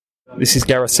This is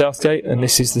Gareth Southgate, and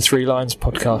this is the Three Lions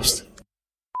podcast.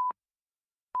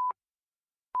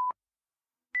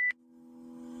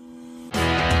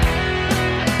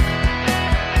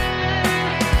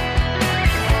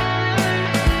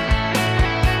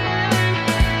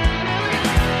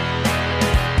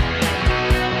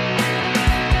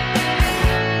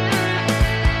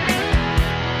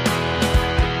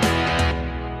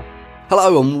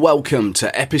 Hello and welcome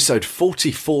to episode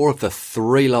 44 of the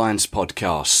Three Lions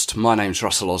podcast. My name's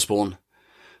Russell Osborne.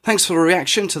 Thanks for the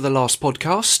reaction to the last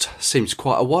podcast. Seems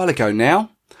quite a while ago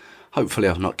now. Hopefully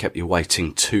I've not kept you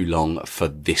waiting too long for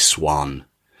this one.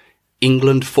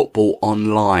 England Football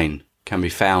Online can be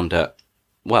found at,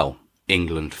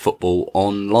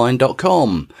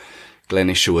 englandfootballonline.com. Glenn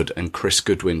Isherwood and Chris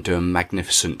Goodwin do a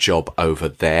magnificent job over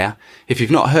there. If you've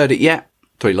not heard it yet,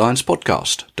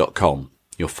 threelionspodcast.com.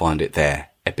 You'll find it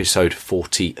there. Episode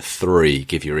 43.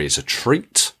 Give your ears a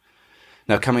treat.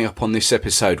 Now, coming up on this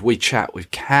episode, we chat with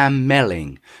Cam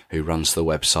Melling, who runs the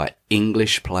website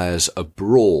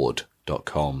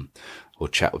EnglishPlayersAbroad.com. We'll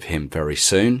chat with him very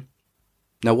soon.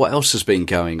 Now, what else has been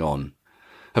going on?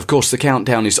 Of course, the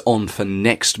countdown is on for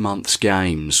next month's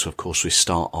games. Of course, we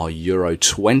start our Euro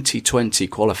 2020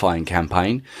 qualifying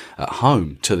campaign at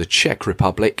home to the Czech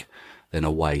Republic, then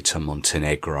away to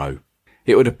Montenegro.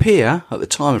 It would appear, at the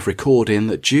time of recording,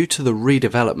 that due to the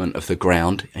redevelopment of the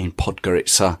ground in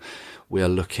Podgorica, we are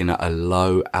looking at a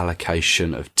low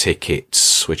allocation of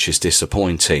tickets, which is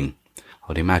disappointing.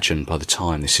 I'd imagine by the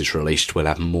time this is released, we'll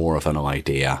have more of an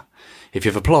idea. If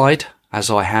you've applied, as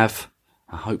I have,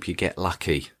 I hope you get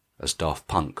lucky, as Daft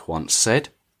Punk once said.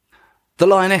 The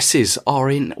Lionesses are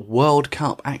in World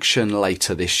Cup action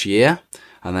later this year,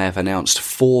 and they have announced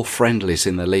 4 friendlies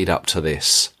in the lead up to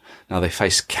this. Now, they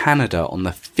face Canada on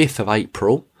the 5th of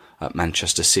April at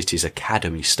Manchester City's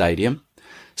Academy Stadium,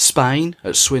 Spain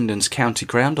at Swindon's County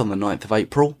Ground on the 9th of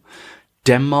April,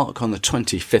 Denmark on the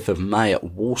 25th of May at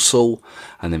Walsall,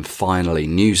 and then finally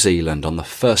New Zealand on the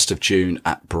 1st of June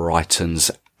at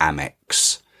Brighton's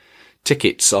Amex.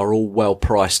 Tickets are all well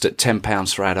priced at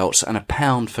 £10 for adults and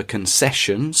 £1 for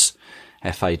concessions,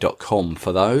 fa.com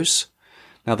for those.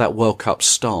 Now, that World Cup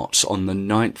starts on the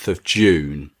 9th of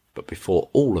June. But before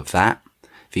all of that,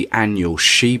 the annual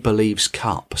She Believes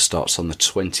Cup starts on the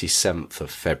 27th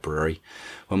of February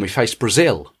when we face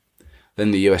Brazil,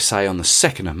 then the USA on the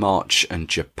 2nd of March and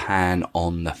Japan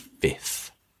on the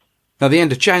 5th. Now, the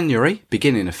end of January,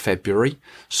 beginning of February,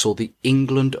 saw the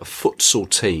England futsal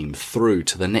team through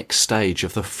to the next stage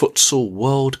of the Futsal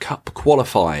World Cup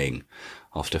qualifying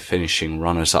after finishing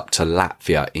runners-up to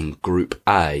Latvia in Group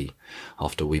A,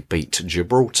 after we beat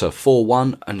Gibraltar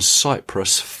 4-1 and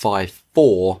Cyprus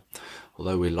 5-4,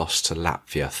 although we lost to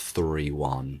Latvia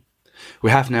 3-1.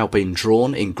 We have now been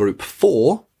drawn in Group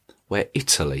 4, where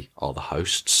Italy are the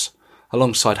hosts,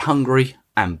 alongside Hungary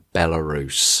and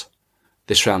Belarus.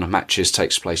 This round of matches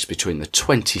takes place between the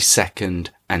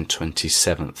 22nd and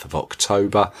 27th of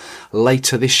October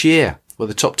later this year, where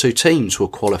the top 2 teams will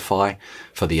qualify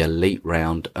for the elite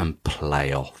round and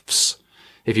playoffs.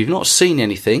 If you've not seen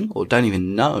anything or don't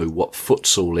even know what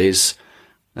futsal is,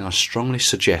 then I strongly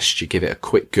suggest you give it a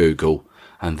quick Google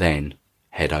and then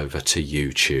head over to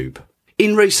YouTube.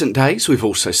 In recent days, we've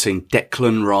also seen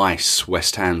Declan Rice,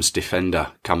 West Ham's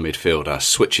defender cum midfielder,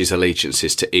 switch his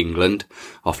allegiances to England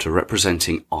after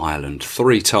representing Ireland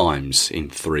 3 times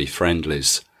in 3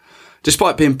 friendlies.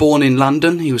 Despite being born in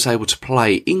London, he was able to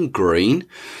play in green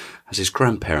as his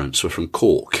grandparents were from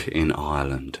Cork in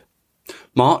Ireland.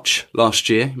 March last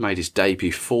year, he made his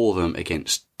debut for them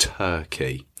against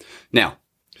Turkey. Now,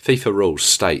 FIFA rules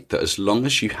state that as long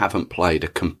as you haven't played a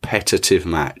competitive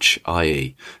match,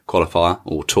 i.e. qualifier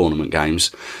or tournament games,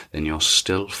 then you're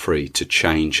still free to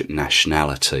change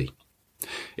nationality.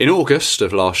 In August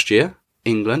of last year,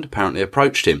 England apparently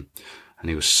approached him, and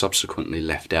he was subsequently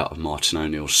left out of Martin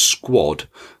O'Neill's squad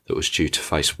that was due to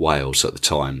face Wales at the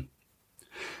time.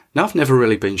 Now, I've never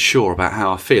really been sure about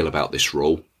how I feel about this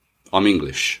rule. I'm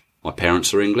English. My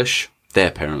parents are English.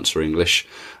 Their parents are English.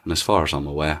 And as far as I'm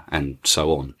aware, and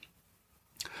so on.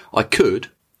 I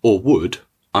could, or would,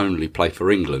 only play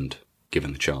for England,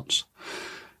 given the chance.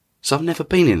 So I've never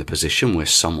been in the position where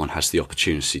someone has the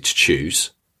opportunity to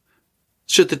choose.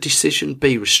 Should the decision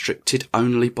be restricted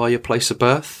only by your place of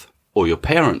birth, or your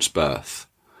parents' birth?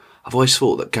 I've always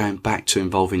thought that going back to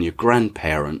involving your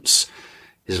grandparents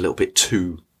is a little bit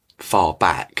too far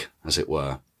back, as it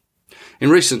were. In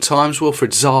recent times,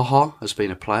 Wilfried Zaha has been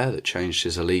a player that changed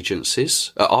his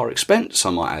allegiances, at our expense, I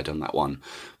might add on that one.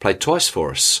 Played twice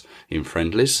for us in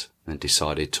friendlies and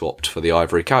decided to opt for the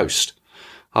Ivory Coast.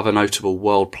 Other notable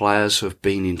world players who have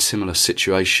been in similar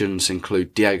situations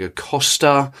include Diego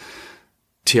Costa,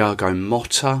 Thiago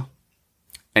Motta.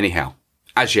 Anyhow,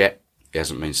 as yet, he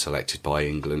hasn't been selected by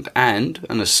England and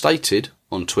has stated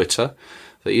on Twitter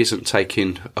that he isn't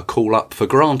taking a call up for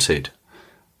granted.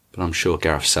 But I'm sure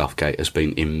Gareth Southgate has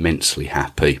been immensely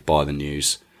happy by the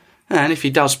news. And if he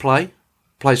does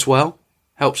plays well,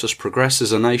 helps us progress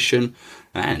as a nation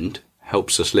and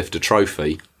helps us lift a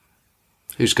trophy,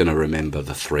 who's going to remember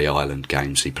the 3 Ireland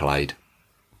games he played?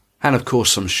 And of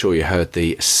course, I'm sure you heard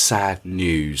the sad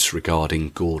news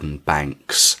regarding Gordon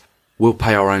Banks. We'll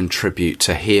pay our own tribute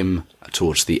to him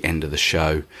towards the end of the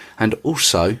show, and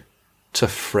also to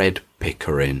Fred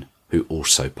Pickering, who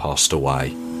also passed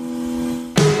away.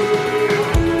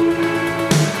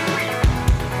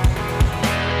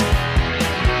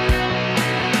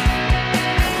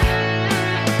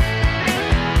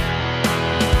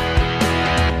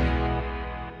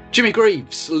 Jimmy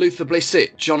Greaves, Luther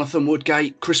Blissett, Jonathan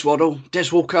Woodgate, Chris Waddle, Des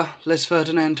Walker, Les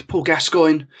Ferdinand, Paul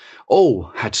Gascoigne, all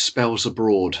had spells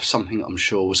abroad, something I'm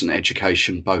sure was an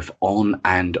education both on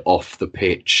and off the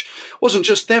pitch. Wasn't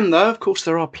just them though, of course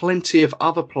there are plenty of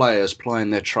other players plying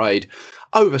their trade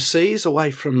overseas,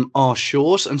 away from our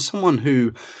shores, and someone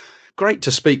who, great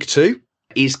to speak to,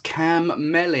 is Cam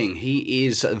Melling. He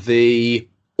is the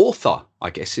author, I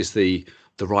guess is the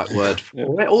right word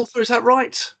for it. Author, is that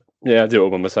right? Yeah, I do it all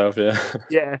by myself, yeah.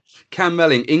 Yeah. Cam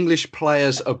Melling,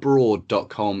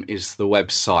 EnglishPlayersAbroad.com is the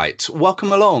website.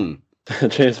 Welcome along.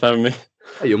 Cheers for having me.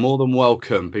 You're more than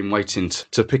welcome. Been waiting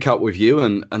to pick up with you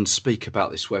and speak about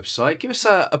this website. Give us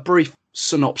a brief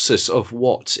synopsis of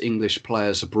what English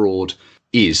Players Abroad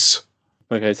is.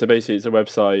 Okay, so basically it's a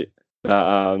website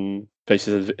that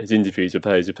basically has interviews with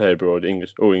players who play abroad,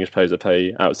 all English players that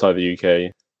play outside the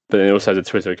UK. But then it also has a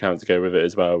Twitter account to go with it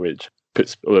as well, which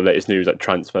puts all the latest news like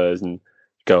transfers and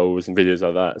goals and videos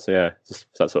like that. So yeah, just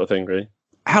that sort of thing really.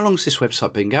 How long's this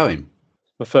website been going?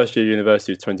 My first year at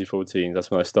university was 2014.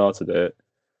 That's when I started it.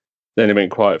 Then it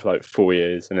went quiet for like 4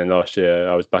 years. And then last year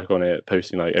I was back on it,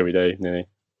 posting like every day nearly.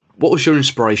 What was your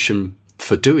inspiration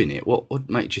for doing it? What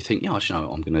made you think, you know what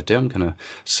I'm going to do? I'm going to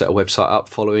set a website up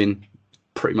following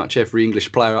pretty much every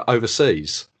English player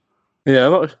overseas. Yeah,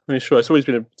 I'm not really sure. It's always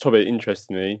been a topic of interest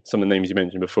to me. Some of the names you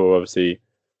mentioned before, obviously,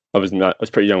 I was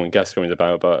pretty young when Gascoigne was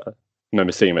about, but I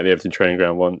remember seeing him at the Everton training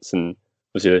ground once, and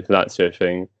obviously the Lazio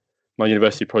thing. My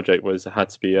university project had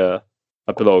to be a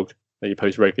blog that you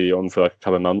post regularly on for like a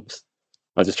couple of months.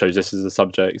 I just chose this as a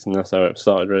subject, and that's how it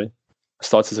started, really. I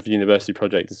started as a university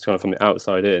project, it's kind of from the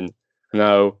outside in. And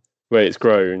now, where it's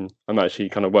grown, I'm actually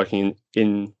kind of working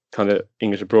in kind of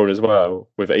English abroad as well,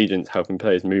 with agents helping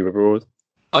players move abroad.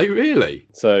 Oh, really?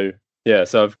 So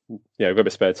I've got a bit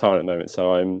of spare time at the moment.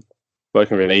 So I'm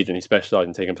working with an agent who specialises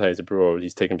in taking players abroad.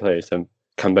 He's taken players from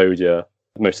Cambodia,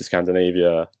 most of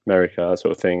Scandinavia, America, that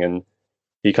sort of thing. And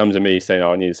he comes to me saying,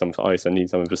 I need some for Ice, I need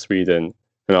some for Sweden.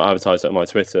 And I'll advertise it on my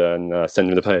Twitter and send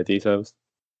him the player details.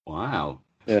 Wow.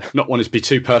 Yeah. Not wanting to be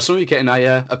too personal, you're getting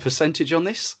a percentage on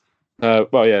this?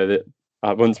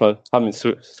 Once I haven't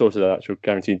sorted an actual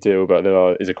guaranteed deal, but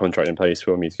there is a contract in place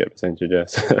for me to get a percentage,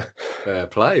 yes. Fair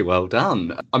play, well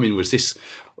done. I mean, was this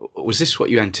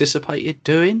what you anticipated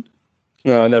doing?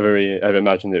 No, I never really ever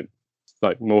imagined it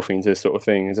like morphing into this sort of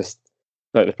thing. It's just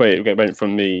like the way it went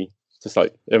from me, just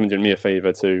like everyone doing me a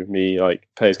favour to me, like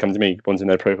players come to me wanting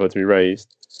their profile to be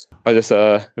raised. I just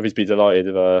would be delighted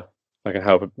if I can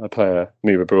help a player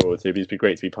move abroad. It'd just be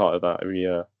great to be part of that.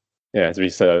 To be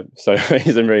so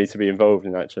amazing really to be involved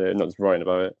in actually, not just writing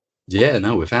about it. Yeah,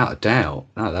 no, without a doubt.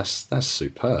 No, that's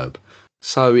superb.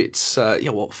 So it's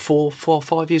 4 or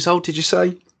 5 years old, did you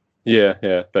say?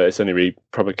 Yeah, but it's only really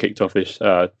probably kicked off this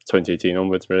 2018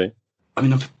 onwards, really. I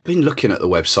mean, I've been looking at the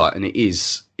website, and it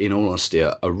is, in all honesty,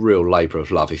 a real labour of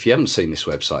love. If you haven't seen this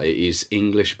website, it is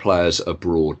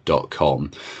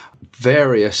EnglishPlayersAbroad.com.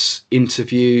 Various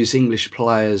interviews, English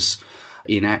players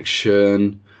in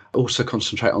action. Also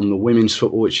concentrate on the women's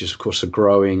football, which is, of course, a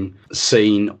growing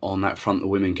scene on that front, the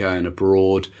women going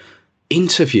abroad.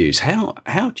 Interviews. How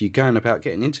do you go about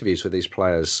getting interviews with these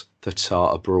players that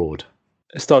are abroad?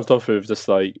 It started off with just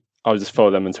like, I would just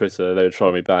follow them on Twitter, they would try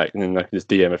me back, and then I could just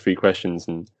DM a few questions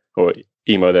or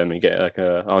email them and get like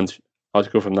an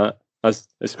article from that. As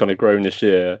it's kind of grown this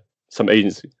year, some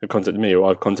agents have contacted me,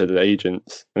 or I've contacted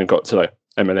agents, and got to like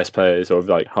MLS players or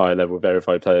like higher level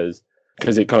verified players.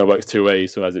 Because it kind of works two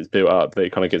ways. So as it's built up,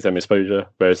 it kind of gets them exposure,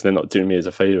 whereas they're not doing me as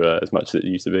a favour as much as it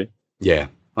used to be. Yeah.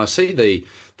 I see the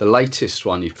latest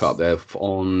one you've put up there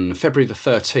on February the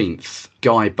 13th,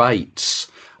 Guy Bates,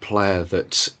 player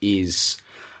that is...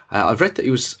 I've read that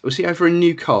he was he over in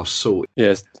Newcastle?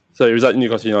 Yes. So he was at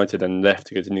Newcastle United and left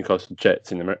to go to Newcastle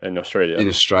Jets in Australia. In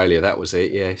Australia, that was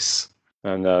it. Yes.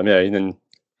 And and then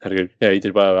had a good. Yeah, he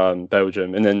did well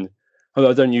Belgium. And then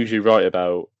although I don't usually write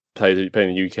about players who play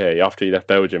in the UK. After he left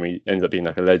Belgium, he ended up being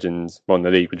like a legend. Won the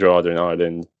league with Drogheda in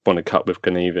Ireland. Won a cup with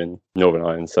Gleneven, Northern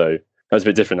Ireland. So that was a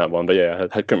bit different, that one. But yeah,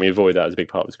 I couldn't really avoid that as a big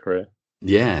part of his career.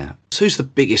 Yeah. So who's the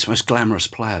biggest, most glamorous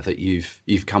player that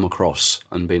you've come across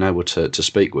and been able to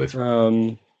speak with?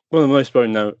 One of the most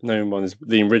known ones is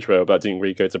Liam Ridgewell, but didn't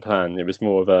really go to plan. It was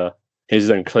more of his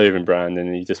own clothing brand,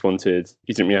 and he didn't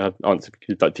really have answer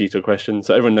like detailed questions.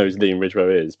 So everyone knows Liam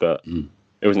Ridgewell is, but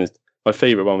it wasn't. My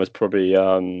favourite one was probably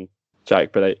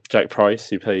Jack Price,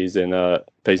 who plays in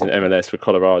MLS for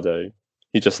Colorado.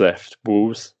 He just left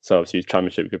Wolves, so obviously he's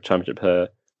good championship player.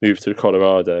 Moved to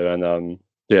Colorado, and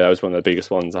that was one of the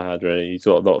biggest ones I had. Really, he's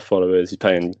got a lot of followers. He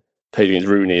played against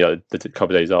Rooney a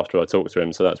couple of days after I talked to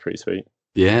him, so that's pretty sweet.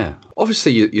 Yeah,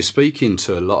 obviously you're speaking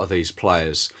to a lot of these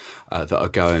players that are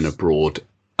going abroad,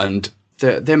 and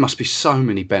there must be so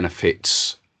many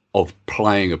benefits of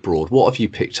playing abroad. What have you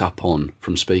picked up on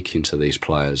from speaking to these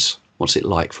players? What's it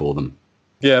like for them?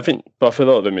 Yeah, I think, but for a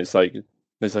lot of them, it's like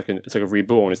a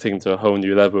reborn. It's taken to a whole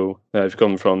new level. They've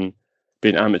gone from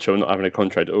being amateur, not having a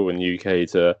contract at all in the UK,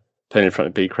 to playing in front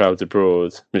of big crowds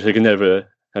abroad, which they could never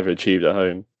ever achieved at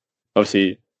home.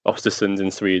 Obviously, Östersund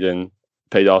in Sweden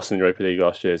played Arsenal in the Europa League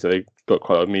last year, so they got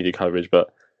quite a lot of media coverage.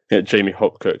 But Jamie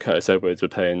Hopkirk, Curtis Edwards were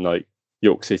playing like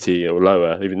York City or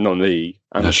lower, even non-league.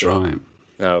 That's right.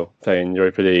 Now playing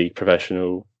Europa League,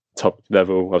 professional, top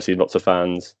level, obviously lots of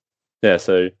fans. Yeah,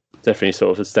 so definitely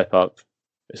sort of a step up.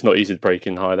 It's not easy to break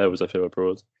in high levels, I feel,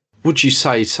 abroad. Would you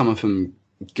say some of them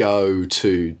go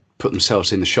to put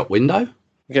themselves in the shop window?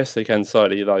 I guess they can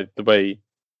slightly, like the way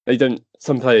they don't.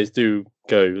 Some players do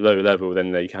go low level,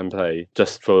 then they can play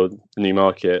just for the new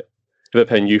market. If they're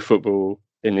playing youth football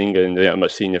in England, they don't have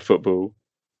much senior football.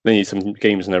 They need some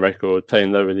games on their record.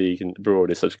 Playing lower league and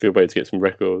abroad is such a good way to get some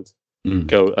records.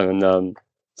 So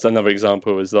another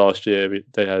example was last year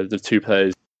they had the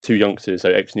two youngsters, so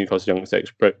ex-Newcastle youngster,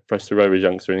 ex-Bristol Rovers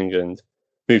youngster in England,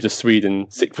 moved to Sweden,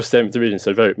 6th or 7th division,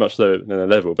 so very much lower than their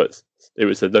level, but it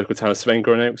was the local town of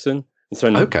Sven-Göran Eriksson.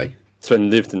 And Sven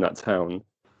lived in that town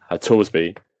at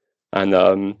Torsby, and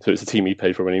so it's a team he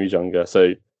played for when he was younger.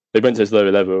 So they went to this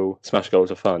lower level, smash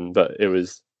goals are fun, but it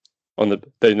was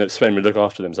Sven would look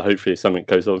after them, so hopefully something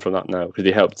goes on from that now, because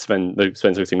he helped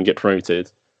Sven's team get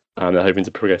promoted, and they're hoping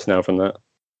to progress now from that.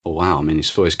 Oh, wow. I mean,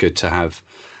 it's always good to have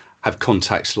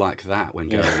contacts like that when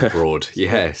going abroad.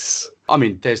 Yes. I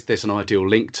mean, there's an ideal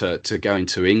link to going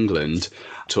to England,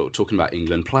 talking about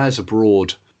England. Players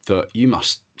abroad that you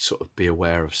must sort of be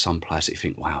aware of, some players that you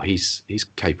think, wow, he's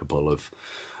capable of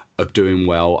doing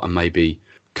well and maybe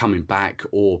coming back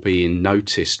or being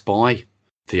noticed by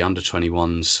the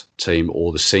under-21s team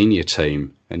or the senior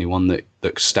team. Anyone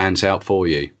that stands out for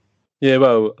you? Yeah,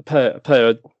 well, a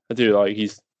player I do like,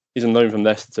 he's on loan from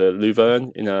Leicester,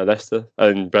 Leuven in Leicester,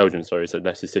 in Belgium, sorry, so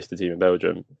Leicester's sister team in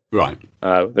Belgium. Right.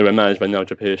 They were managed by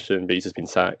Nigel Pearson, but he's just been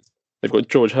sacked. They've got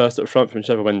George Hurst up front from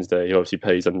Sheffield Wednesday, who obviously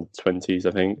plays under 20s,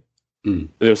 I think.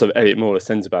 They also have Elliot Moore, a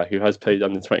centre-back, who has played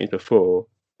under 20s before,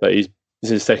 but this is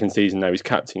his second season now. He's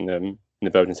captaining them in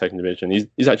the Belgian second division.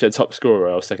 He's actually a top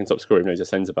scorer, or second top scorer, even though he's a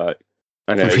centre-back.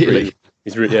 And really?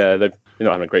 They're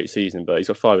not having a great season, but he's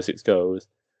got 5 or 6 goals.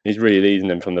 He's really leading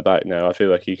them from the back now. I feel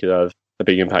like he could have a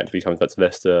big impact if he comes back to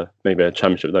Leicester, maybe a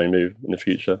championship zone move in the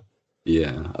future.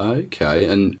 Yeah, okay.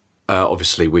 And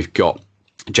obviously we've got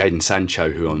Jadon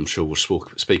Sancho, who I'm sure we'll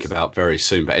speak about very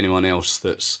soon, but anyone else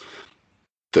that's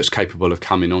capable of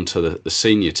coming onto the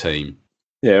senior team?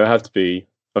 Yeah, it would have to be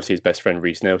obviously his best friend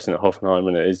Reiss Nelson at Hoffenheim,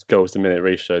 and his goals to minute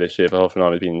ratio this year for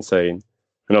Hoffenheim has been insane.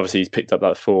 And obviously he's picked up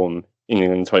that form in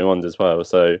England 21s as well,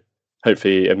 so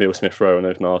hopefully Emil Smith-Rowe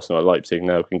and from Arsenal at Leipzig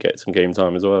now can get some game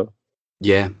time as well.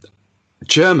 Yeah.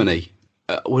 Germany,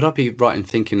 would I be right in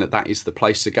thinking that is the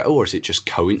place to go, or is it just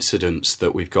coincidence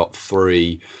that we've got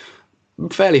 3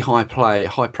 fairly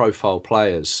high-profile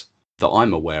players that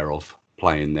I'm aware of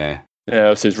playing there? Yeah,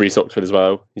 also there's Reece Oxford as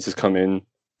well. He's just come in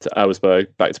to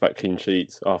Augsburg, back-to-back clean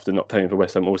sheets after not playing for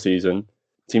West Ham all season.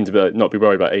 Seem to not be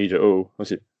worried about age at all.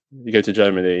 Obviously, you go to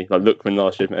Germany, like Lookman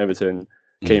last year from Everton,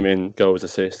 came in, goals,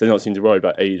 assists. They don't seem to worry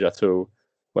about age at all.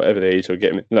 Whatever the age will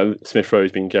get him.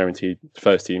 Smith-Rowe's been guaranteed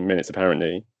first team minutes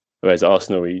apparently. Whereas at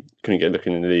Arsenal, he couldn't get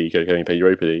looking in the league, he could only play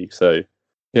Europa League. So,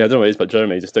 yeah, I don't know what it is, but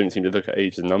Germany just don't seem to look at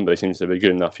age as a number. They seem to be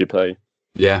good enough for you play.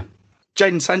 Yeah.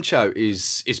 Jadon Sancho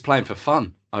is playing for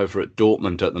fun over at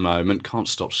Dortmund at the moment. Can't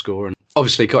stop scoring.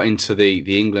 Obviously got into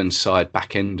the England side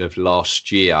back end of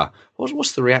last year.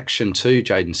 What's the reaction to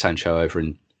Jadon Sancho over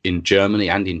in Germany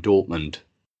and in Dortmund?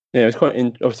 Yeah, it was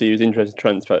obviously he was interested to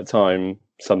transfer at the time,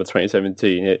 summer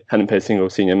 2017. It hadn't played a single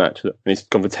senior match, and he's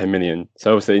gone for 10 million.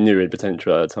 So obviously they knew he had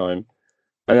potential at the time.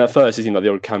 And at first, it seemed like the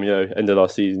old cameo, end of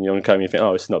last season, the old cameo, you think,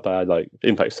 oh, it's not bad, like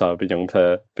impact sub, a young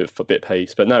player, bit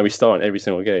pace. But now he's starting every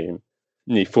single game.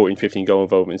 Nearly 14, 15 goal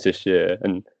involvements this year.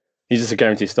 And he's just a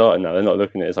guaranteed starter now. They're not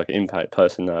looking at it as like an impact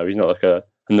person now. He's not like a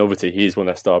novelty. He's one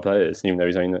of their star players, even though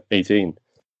he's only 18.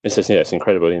 It's just, it's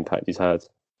incredible the impact he's had.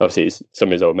 Obviously, it's some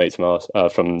of his old mates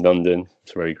from London,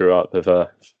 that's where he grew up, have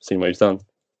seen what he's done.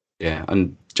 Yeah,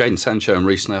 and Jadon Sancho and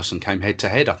Reiss Nelson came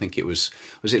head-to-head. I think it was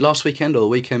it last weekend or the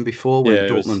weekend before when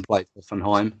Dortmund played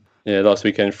Hoffenheim? Yeah, last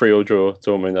weekend, 3-3 draw.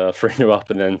 Dortmund 3-0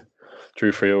 up and then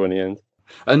drew 3-3 in the end.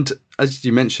 And as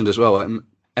you mentioned as well,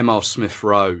 Emil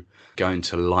Smith-Rowe going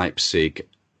to Leipzig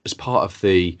as part of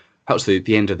the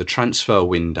end of the transfer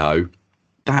window.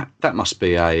 That must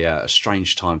be a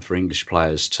strange time for English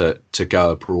players to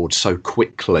go abroad so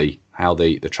quickly, how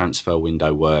the transfer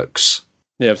window works.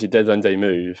 Yeah, obviously deadline day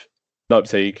move.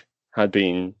 Leipzig had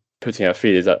been putting out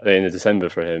feelers at the end of December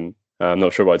for him. I'm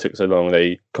not sure why it took so long.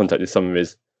 They contacted some of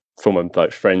his former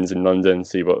friends in London,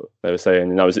 see what they were saying,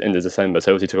 and that was the end of December,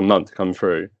 so it obviously took a month to come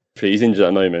through. He's injured at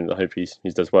the moment. I hope he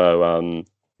does well.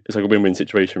 It's like a win-win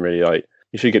situation, really. Like,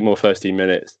 he should get more first-team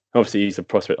minutes. Obviously, he's a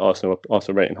prospect. Arsenal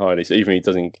rate him highly, so even if he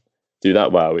doesn't do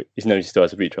that well, he knows he still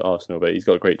has a future at Arsenal, but he's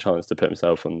got a great chance to put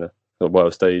himself on the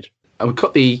world stage. And we've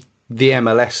got the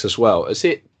MLS as well. Is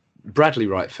it Bradley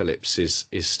Wright Phillips is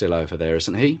still over there,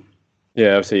 isn't he?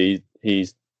 Yeah, obviously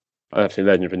he's an absolute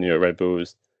legend for the New York Red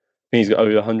Bulls. I think he's got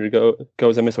over 100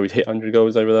 goals MLS, or he's hit 100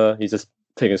 goals over there. He's just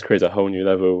taken his career to a whole new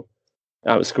level.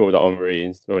 Outscored at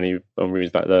Henry when Henry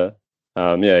was back there.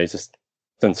 He's just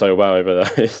done so well over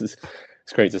there. It's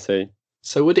great to see.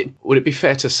 So would it be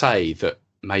fair to say that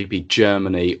maybe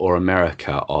Germany or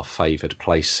America are favoured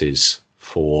places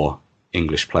for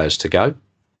English players to go?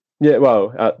 Yeah,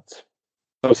 well,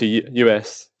 obviously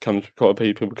US quite a lot of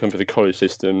people come for the college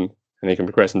system and they can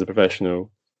progress into professional.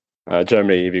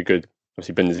 Germany, if you're good,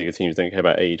 obviously Bundesliga teams don't care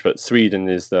about age, but Sweden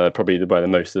is probably where the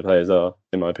most of the players are,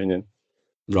 in my opinion.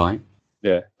 Right.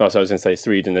 Yeah. Also, I was going to say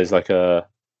Sweden, there's like a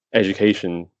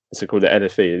education, it's called the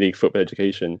LFE, League Football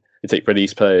Education. They take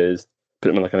release players, put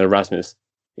them on like an Erasmus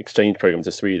exchange program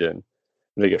to Sweden.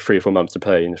 They get 3 or 4 months to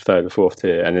play in the 3rd or 4th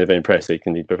tier, and if they're impressed, they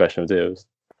can lead professional deals.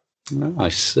 Oh, I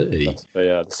see.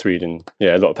 But Sweden,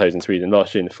 a lot of players in Sweden.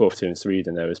 Last year in the 4th tier in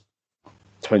Sweden, there was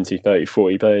 20, 30,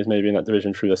 40 players maybe in that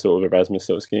division through the sort of Erasmus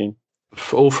sort of scheme.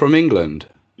 All from England?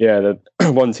 Yeah,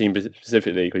 the one team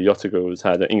specifically called Yotagals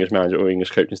had an English manager or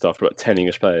English coaching staff for about 10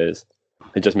 English players.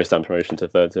 They just missed out promotion to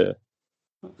 3rd tier.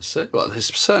 So, well,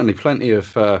 there's certainly plenty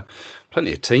of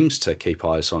teams to keep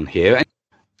eyes on here.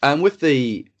 And with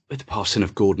the passing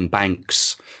of Gordon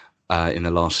Banks in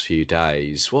the last few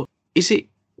days, what is it?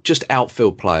 Just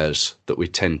outfield players that we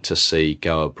tend to see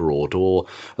go abroad, or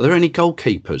are there any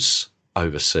goalkeepers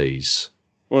overseas?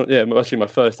 Well, yeah, actually my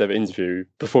first ever interview,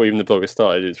 before even the blogger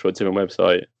started, it was for a different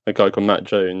website. A guy called Matt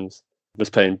Jones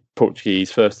was playing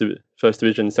Portuguese first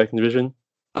division, 2nd division.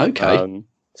 Okay.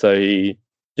 So he,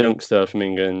 youngster from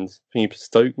England, I think he was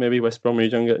Stoke, maybe West Brom when he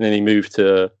was younger, and then he moved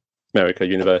to America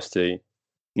University,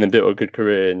 and then built a good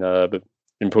career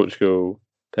in Portugal,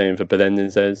 playing for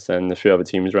Belenenses and a few other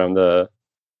teams around there.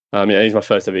 He's my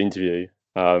first ever interview.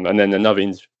 And then another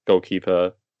goalkeeper,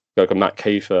 a guy called Matt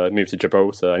Kafer, moved to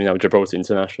Gibraltar, and he's now Gibraltar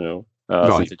International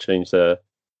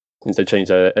since they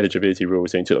changed their eligibility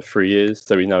rules. It took like 3 years,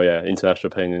 so he's now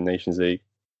international playing in the Nations League.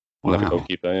 Wow. Like a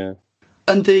goalkeeper, yeah.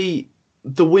 And the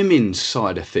women's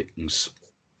side of things,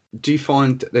 do you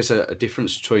find that there's a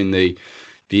difference between the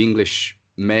English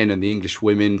men and the English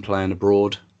women playing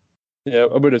abroad? Yeah,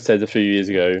 I would have said a few years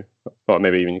ago, or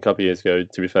maybe even a couple of years ago,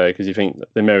 to be fair, because you think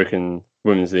the American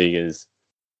Women's League is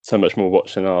so much more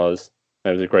watched than ours.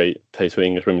 It was a great place for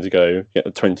English women to go,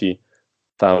 get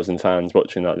 20,000 fans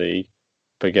watching that league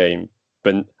per game.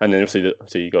 And then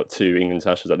obviously you got 2 England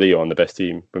internationals like Leon, the best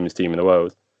women's team in the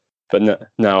world.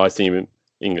 But now I see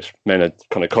English men are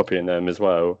kind of copying them as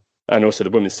well. And also the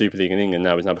Women's Super League in England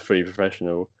now is number 3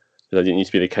 professional. That didn't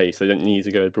used to be the case. They don't need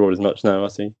to go abroad as much now, I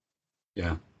see.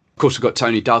 Yeah. Of course, we've got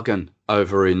Toni Duggan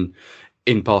over in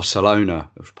Barcelona,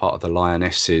 part of the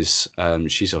Lionesses.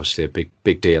 She's obviously a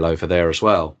big deal over there as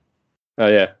well. Oh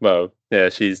yeah, well, yeah,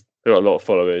 she's got a lot of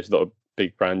followers, a lot of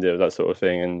big brand deals, that sort of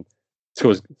thing, and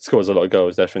scores a lot of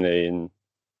goals definitely. And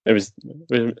it was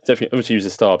definitely, obviously, she was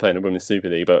a star playing the Women's Super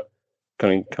League, but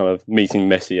kind of meeting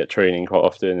Messi at training quite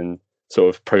often and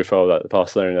sort of profile that the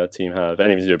Barcelona team have.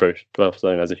 Anything to do with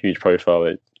Barcelona has a huge profile.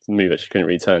 It's a move that she couldn't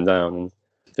really turn down, and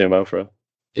doing well for her.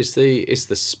 Is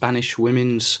the Spanish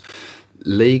women's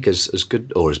league as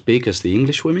good or as big as the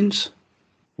English women's?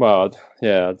 Well,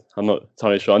 yeah, I'm not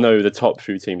entirely sure. I know the top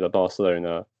few teams like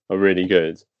Barcelona are really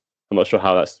good. I'm not sure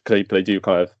how that's because they do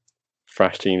kind of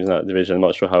thrash teams in that division. I'm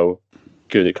not sure how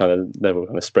good it kind of level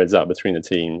kind of spreads out between the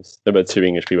teams. There were 2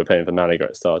 English people playing for Malaga at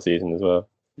the start of the season as well.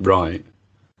 Right.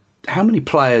 How many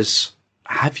players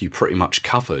have you pretty much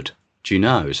covered? Do you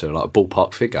know? So like a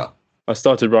ballpark figure? I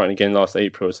started writing again last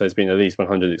April, so there's been at least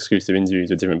 100 exclusive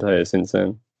interviews with different players since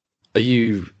then. Are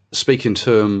you speaking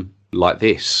to them like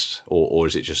this, or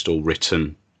is it just all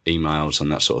written emails and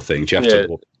that sort of thing? Do you have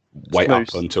to wait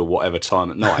up until whatever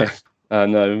time at night?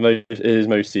 No, it is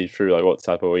mostly through like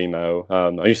WhatsApp or email.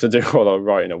 I used to do a lot of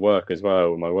writing at work as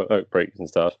well, with my work breaks and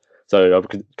stuff. So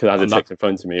because I had a text in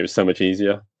front of me, it was so much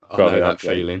easier. I know that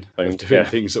feeling of doing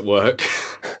things at work.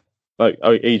 Like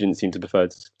agents seem to prefer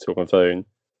to talk on phone.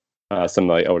 Some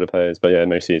like older players, but yeah,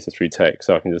 mostly it's through text,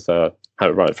 so I can just have it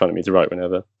right in front of me to write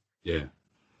whenever. Yeah.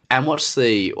 And what's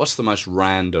the most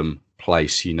random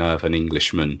place you know of an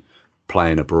Englishman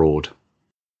playing abroad?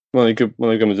 One of the good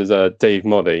ones is Dave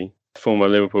Molly, former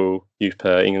Liverpool youth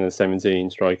player, England 17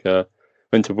 striker.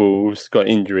 Went to Wolves, got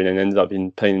injured, and ended up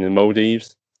playing in the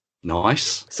Maldives.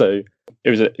 Nice. So it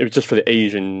was just for the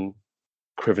Asian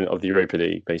equivalent of the Europa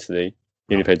League, basically.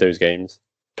 He only played those games.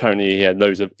 Apparently, he had he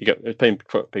was playing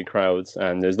big crowds,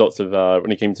 and there's lots of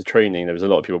when he came to training, there was a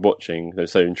lot of people watching. They were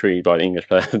so intrigued by the English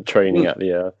player training at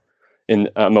the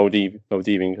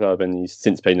Maldivian club, and he's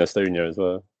since played in Estonia as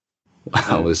well.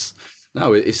 Wow,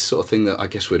 it's sort of thing that I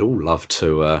guess we'd all love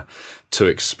to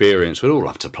experience. We'd all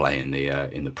love to play in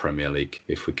the Premier League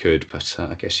if we could, but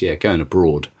I guess going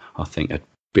abroad, I think it'd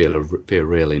be a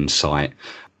real insight.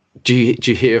 Do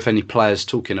you hear of any players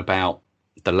talking about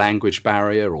the language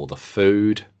barrier or the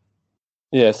food?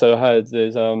 Yeah, so I heard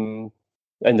there's end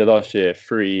of last year,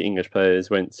 3 English players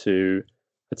went to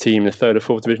a team in the 3rd or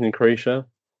 4th division in Croatia,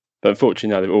 but unfortunately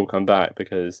now they've all come back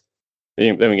because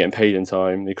they weren't getting paid in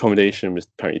time. The accommodation was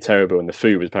apparently terrible, and the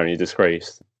food was apparently a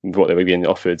disgrace with what they were being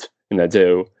offered in their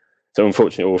deal. So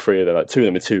unfortunately, all 3 of them, like 2 of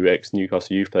them are 2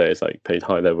 ex-Newcastle youth players, like played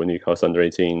high level Newcastle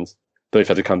under-18s. Both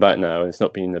had to come back now, and it's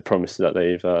not been the promise that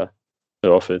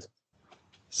they're offered.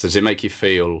 So does it make you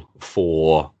feel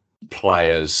for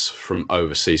players from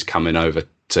overseas coming over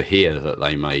to here that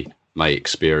they may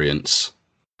experience?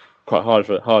 Quite hard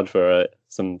for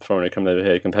some foreigner coming over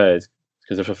here compared,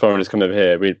 because if a foreigners come over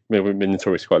here, we've been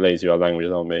notoriously quite lazy with our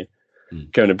languages, aren't we?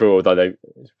 Going abroad,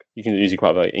 you can usually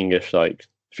quite like English, like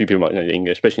a few people might know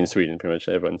English, especially in Sweden, pretty much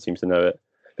everyone seems to know it.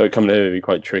 But coming over would be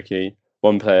quite tricky.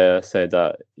 One player said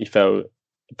that he felt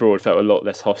abroad felt a lot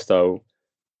less hostile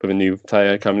with a new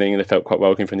player coming in, and they felt quite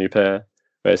welcoming for a new player.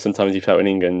 Whereas sometimes he felt in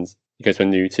England, he goes to a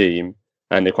new team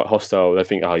and they're quite hostile. They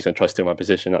think, he's going to try to steal my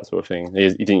position, that sort of thing. He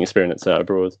didn't experience that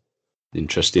abroad.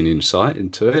 Interesting insight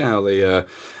into it, how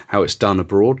it's done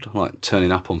abroad, like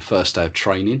turning up on first day of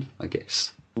training, I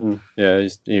guess. Yeah,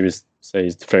 he's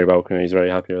very welcoming. He's very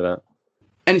happy with that.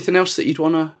 Anything else that you'd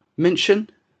want to mention?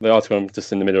 The article I'm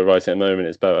just in the middle of writing at the moment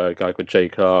is about a guy called Jay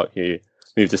Clark who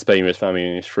moved to Spain with his family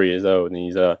when he was 3 years old,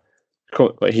 and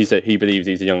he said he believes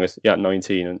he's the youngest at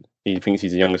 19, and he thinks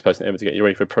he's the youngest person ever to get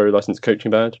UEFA Pro license coaching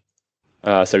badge.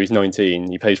 So he's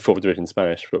 19. He plays 4th division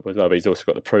Spanish football as well, but he's also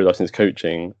got the pro license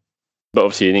coaching. But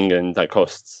obviously in England that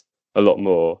costs a lot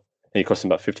more. And it costs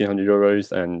him about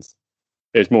 €1,500, and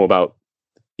it's more about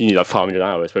you need like 500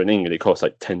 hours. But in England it costs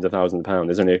like tens of thousands of pounds.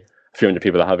 There's only a few hundred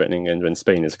people that have it in England. When in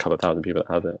Spain there's a couple of thousand people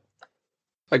that have it.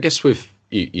 I guess with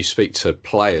you speak to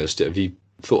players. Have you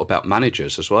thought about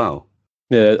managers as well?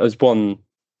 Yeah, there's one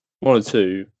or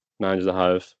 2 managers I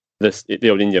have. The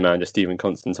old India manager, Stephen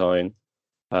Constantine.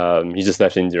 He's just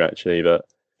left India actually, but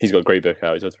he's got a great book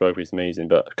out. His autobiography is amazing.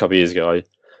 But a couple of years ago, I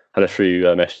had a few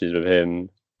messages with him,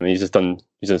 and he's just done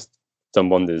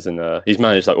wonders. And he's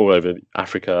managed like all over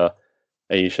Africa,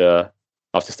 Asia,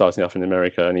 after starting off in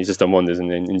America, and he's just done wonders. And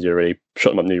in India, really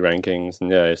shot him up new rankings.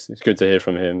 And yeah, it's good to hear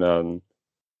from him.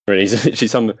 Really, he's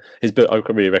actually his book. I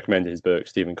could really recommend his book,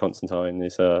 Stephen Constantine.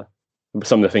 Is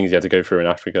some of the things he had to go through in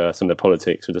Africa, some of the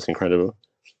politics were just incredible.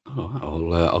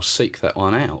 Oh, I'll seek that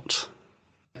one out.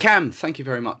 Cam, thank you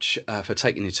very much for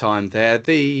taking your time there.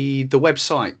 The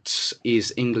website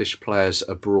is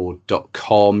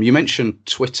EnglishPlayersAbroad.com. You mentioned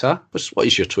Twitter. What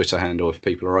is your Twitter handle if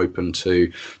people are open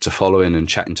to following and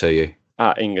chatting to you?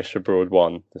 At English Abroad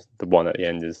 1. The 1 at the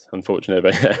end is unfortunate,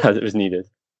 but as it was needed.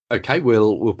 Okay,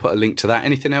 we'll put a link to that.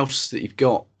 Anything else that you've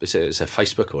got? Is there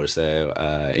Facebook or is there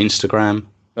Instagram?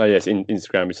 Oh yes,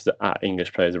 Instagram, which is at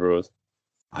English Players Abroad.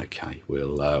 Okay,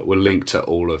 we'll link to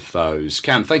all of those.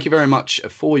 Cam, thank you very much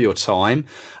for your time.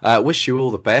 Wish you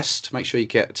all the best. Make sure you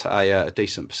get a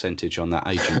decent percentage on that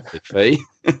agency fee.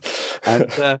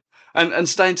 And And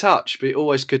stay in touch. Be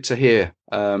always good to hear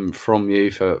from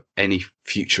you for any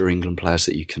future England players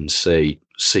that you can see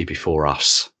before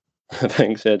us.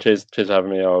 Thanks. Yeah, cheers for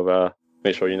having me. I'll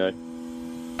make sure you know.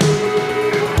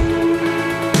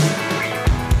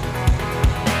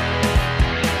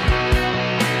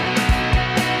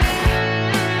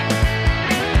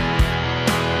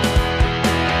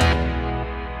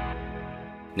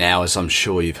 Now, as I'm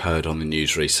sure you've heard on the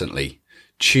news recently,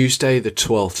 Tuesday the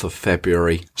 12th of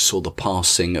February saw the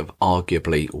passing of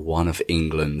arguably one of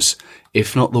England's,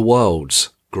 if not the world's,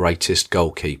 greatest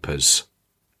goalkeepers,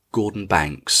 Gordon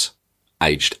Banks,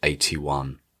 aged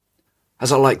 81.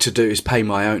 As I like to do is pay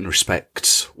my own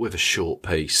respects with a short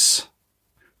piece.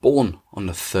 Born on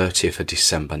the 30th of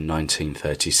December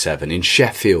 1937 in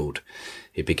Sheffield,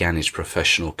 he began his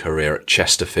professional career at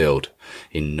Chesterfield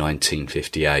in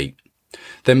 1958.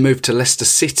 Then moved to Leicester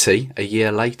City a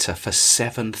year later for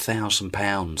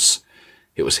 £7,000.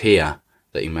 It was here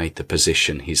that he made the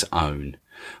position his own,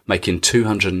 making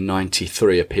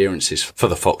 293 appearances for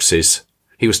the Foxes.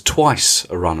 He was twice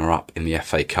a runner-up in the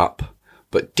FA Cup,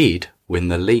 but did win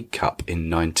the League Cup in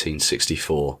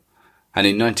 1964. And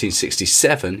in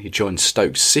 1967 he joined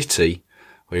Stoke City,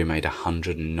 where he made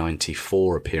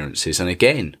 194 appearances and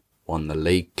again won the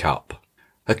League Cup.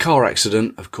 A car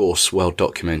accident, of course well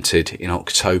documented, in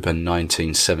October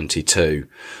 1972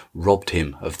 robbed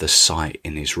him of the sight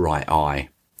in his right eye,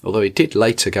 although he did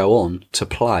later go on to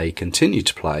continue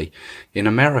to play in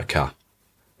America.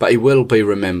 But he will be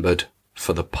remembered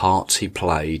for the part he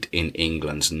played in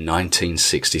England's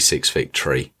 1966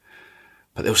 victory.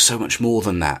 But there was so much more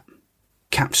than that.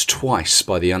 Capped twice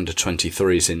by the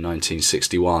under-23s in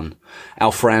 1961,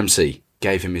 Alf Ramsey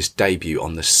gave him his debut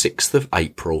on the 6th of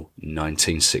April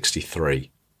 1963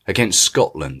 against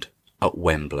Scotland at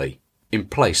Wembley in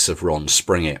place of Ron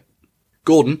Springett.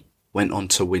 Gordon went on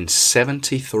to win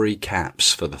 73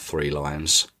 caps for the Three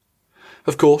Lions.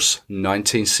 Of course,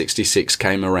 1966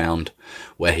 came around,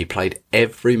 where he played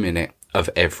every minute of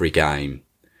every game.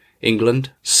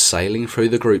 England sailing through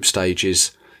the group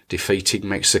stages, defeating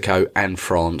Mexico and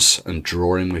France and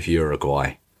drawing with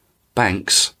Uruguay.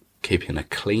 Banks keeping a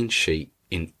clean sheet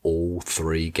in all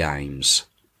three games.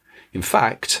 In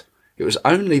fact, it was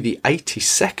only the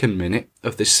 82nd minute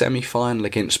of the semi-final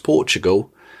against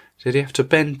Portugal did he have to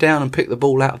bend down and pick the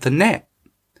ball out of the net.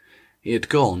 He had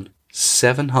gone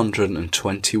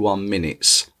 721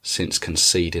 minutes since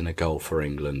conceding a goal for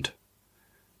England.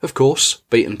 Of course,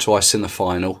 beaten twice in the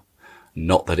final,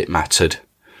 not that it mattered,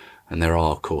 and there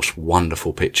are of course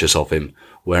wonderful pictures of him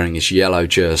wearing his yellow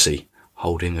jersey,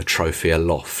 holding the trophy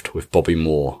aloft with Bobby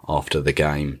Moore after the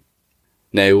game.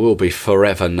 Now he will be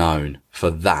forever known for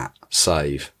that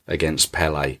save against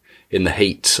Pelé in the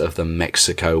heat of the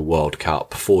Mexico World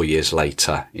Cup 4 years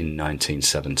later in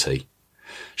 1970.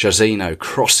 Jairzinho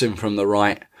crossing from the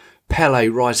right,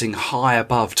 Pelé rising high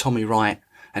above Tommy Wright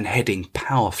and heading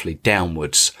powerfully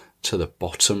downwards to the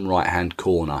bottom right-hand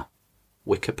corner.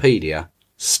 Wikipedia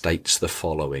states the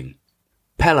following.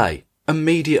 Pelé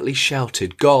immediately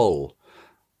shouted goal.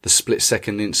 The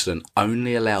split-second incident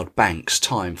only allowed Banks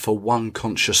time for one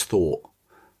conscious thought,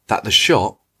 that the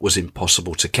shot was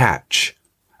impossible to catch,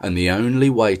 and the only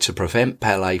way to prevent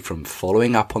Pelé from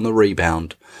following up on the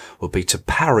rebound would be to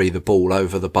parry the ball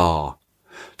over the bar.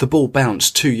 The ball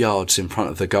bounced 2 yards in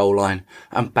front of the goal line,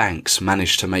 and Banks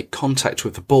managed to make contact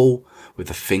with the ball with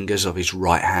the fingers of his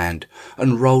right hand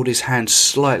and rolled his hand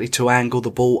slightly to angle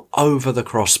the ball over the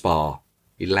crossbar.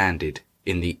 He landed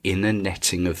in the inner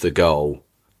netting of the goal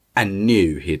and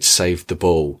knew he had saved the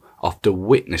ball after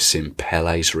witnessing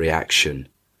Pelé's reaction.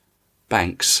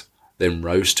 Banks then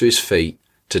rose to his feet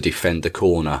to defend the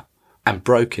corner and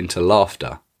broke into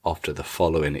laughter after the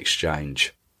following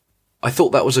exchange. "I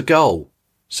thought that was a goal,"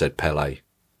 said Pelé.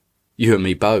 "You and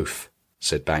me both,"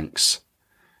 said Banks.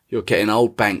 "You're getting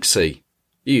old, Banksy.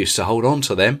 You used to hold on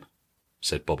to them,"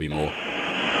 said Bobby Moore.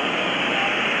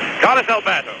 Carlos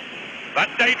Alberto.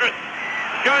 That's dangerous.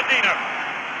 Jairzinho.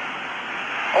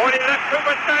 Already left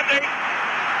Cooper standing.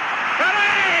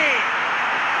 Pelé!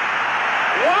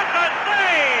 What a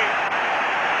save!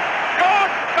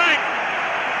 Gordon Banks!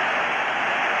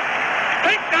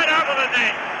 Take that out of the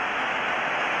net.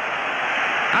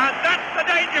 And that's the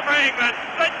danger for England.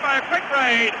 Sent by a quick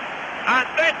raid. And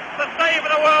that's the save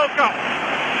of the World Cup.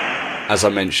 As I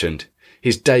mentioned,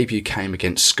 his debut came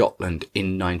against Scotland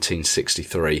in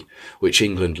 1963, which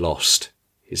England lost.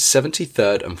 His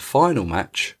 73rd and final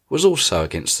match was also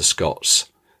against the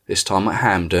Scots, this time at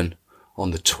Hampden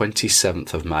on the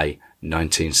 27th of May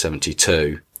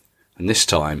 1972. And this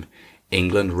time,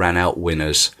 England ran out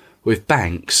winners, with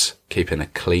Banks keeping a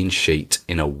clean sheet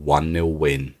in a 1-0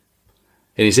 win.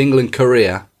 In his England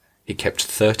career, he kept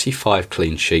 35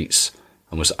 clean sheets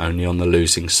and was only on the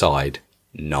losing side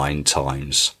 9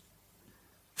 times.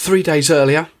 3 days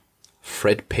earlier,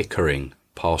 Fred Pickering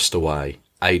passed away,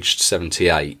 aged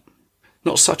 78.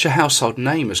 Not such a household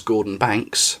name as Gordon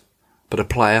Banks, but a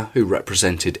player who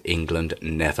represented England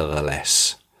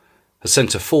nevertheless. A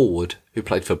centre forward who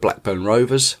played for Blackburn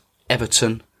Rovers,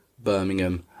 Everton,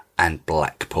 Birmingham and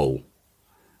Blackpool.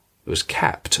 He was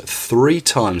capped 3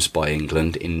 times by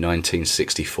England in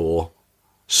 1964,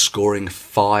 scoring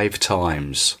 5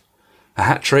 times. A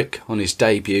hat-trick on his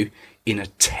debut in a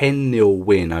 10-0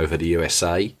 win over the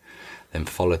USA, then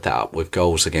followed that up with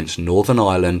goals against Northern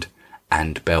Ireland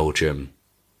and Belgium.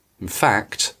 In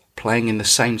fact, playing in the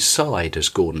same side as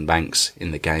Gordon Banks in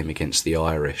the game against the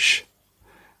Irish.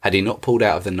 Had he not pulled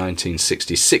out of the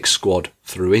 1966 squad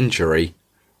through injury,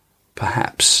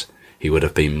 perhaps he would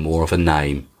have been more of a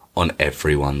name on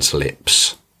everyone's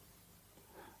lips.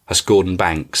 As Gordon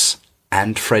Banks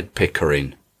and Fred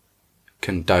Pickering,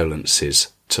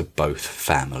 condolences to both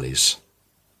families.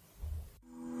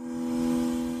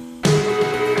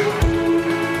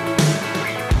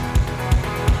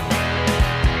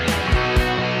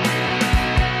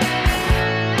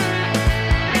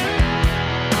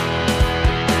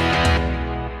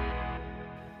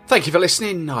 Thank you for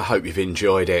listening. I hope you've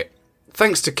enjoyed it.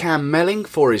 Thanks to Cam Melling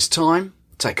for his time.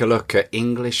 Take a look at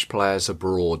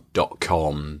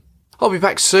EnglishPlayersAbroad.com. I'll be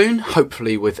back soon,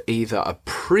 hopefully with either a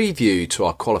preview to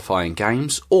our qualifying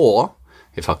games, or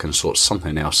if I can sort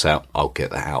something else out, I'll get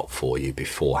that out for you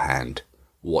beforehand.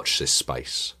 Watch this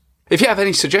space. If you have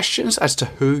any suggestions as to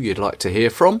who you'd like to hear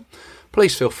from,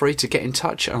 please feel free to get in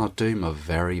touch and I'll do my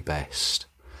very best.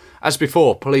 As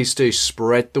before, please do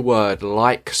spread the word,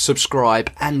 like,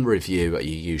 subscribe and review at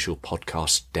your usual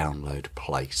podcast download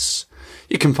place.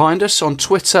 You can find us on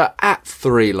Twitter at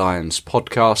 3 Lions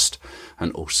Podcast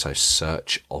and also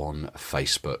search on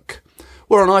Facebook.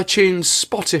 We're on iTunes,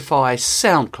 Spotify,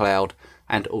 SoundCloud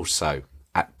and also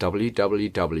at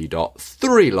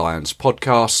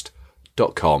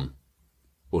www.3lionspodcast.com.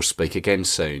 We'll speak again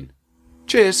soon.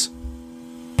 Cheers.